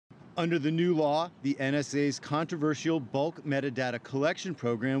Under the new law, the NSA's controversial bulk metadata collection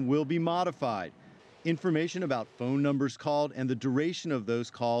program will be modified. Information about phone numbers called and the duration of those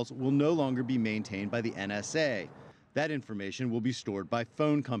calls will no longer be maintained by the NSA. That information will be stored by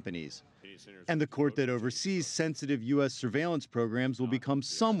phone companies. And the court that oversees sensitive U.S. surveillance programs will become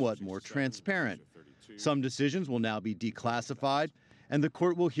somewhat more transparent. Some decisions will now be declassified, and the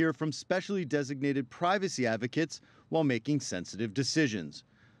court will hear from specially designated privacy advocates while making sensitive decisions.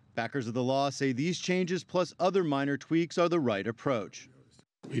 Backers of the law say these changes plus other minor tweaks are the right approach.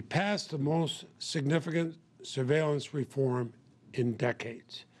 We passed the most significant surveillance reform in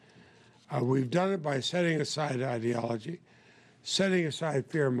decades. We've done it by setting aside ideology, setting aside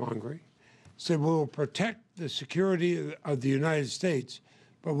fear-mongering, said we will protect the security of the United States,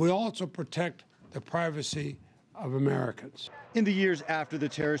 but we also protect the privacy of Americans. In the years after the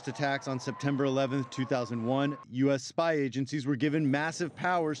terrorist attacks on September 11, 2001, U.S. spy agencies were given massive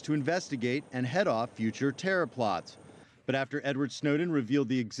powers to investigate and head off future terror plots. But after Edward Snowden revealed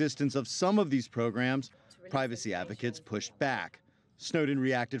the existence of some of these programs, privacy advocates pushed back. Snowden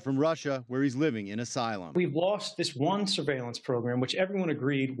reacted from Russia, where he's living in asylum. We've lost this one surveillance program, which everyone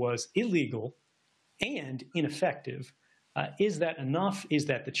agreed was illegal and ineffective. Is that enough? Is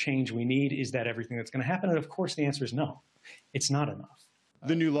that the change we need? Is that everything that's going to happen? And of course, the answer is no. It's not enough.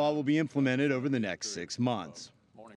 The new law will be implemented over the next 6 months.